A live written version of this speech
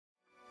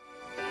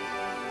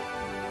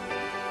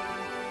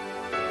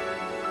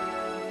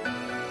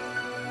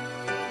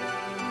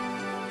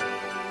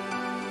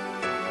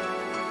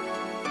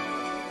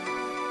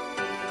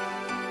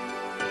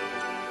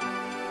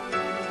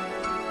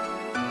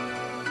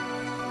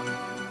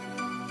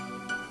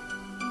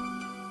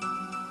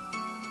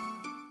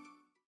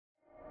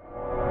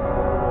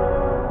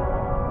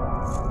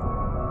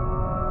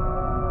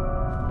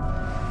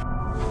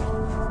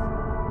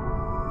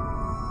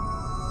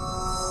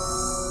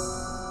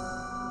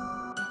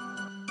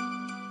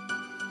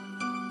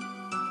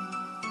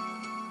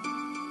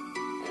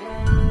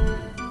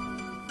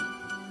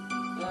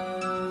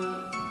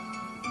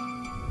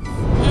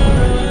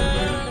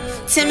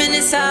10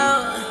 minutes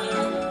out,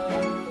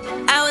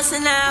 I was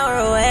an hour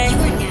away,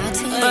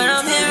 but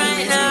I'm here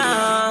right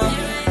now,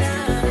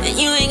 and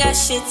you ain't got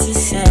shit to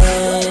say.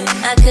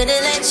 I could've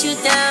let you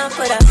down,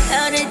 but I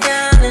held it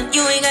down, and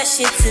you ain't got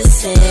shit to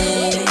say.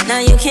 Now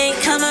you can't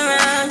come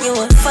around, you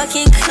a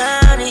fucking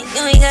clown, and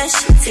you ain't got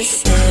shit to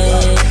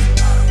say.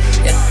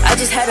 Yeah, I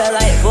just had a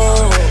light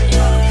bulb,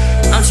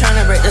 I'm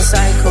tryna break the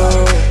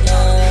cycle.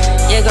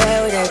 Yeah, go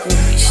ahead with that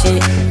groupie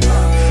shit.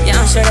 Yeah,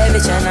 I'm sure that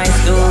bitch a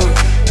nice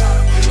dude.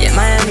 Yeah,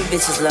 Miami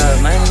bitches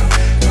love money.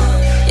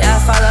 Yeah, I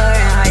follow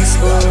her in high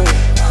school.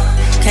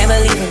 Can't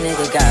believe a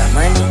nigga got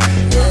money.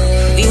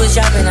 We was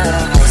dropping out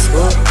of high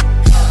school.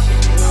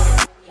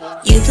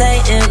 You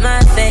play in my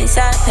face,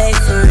 I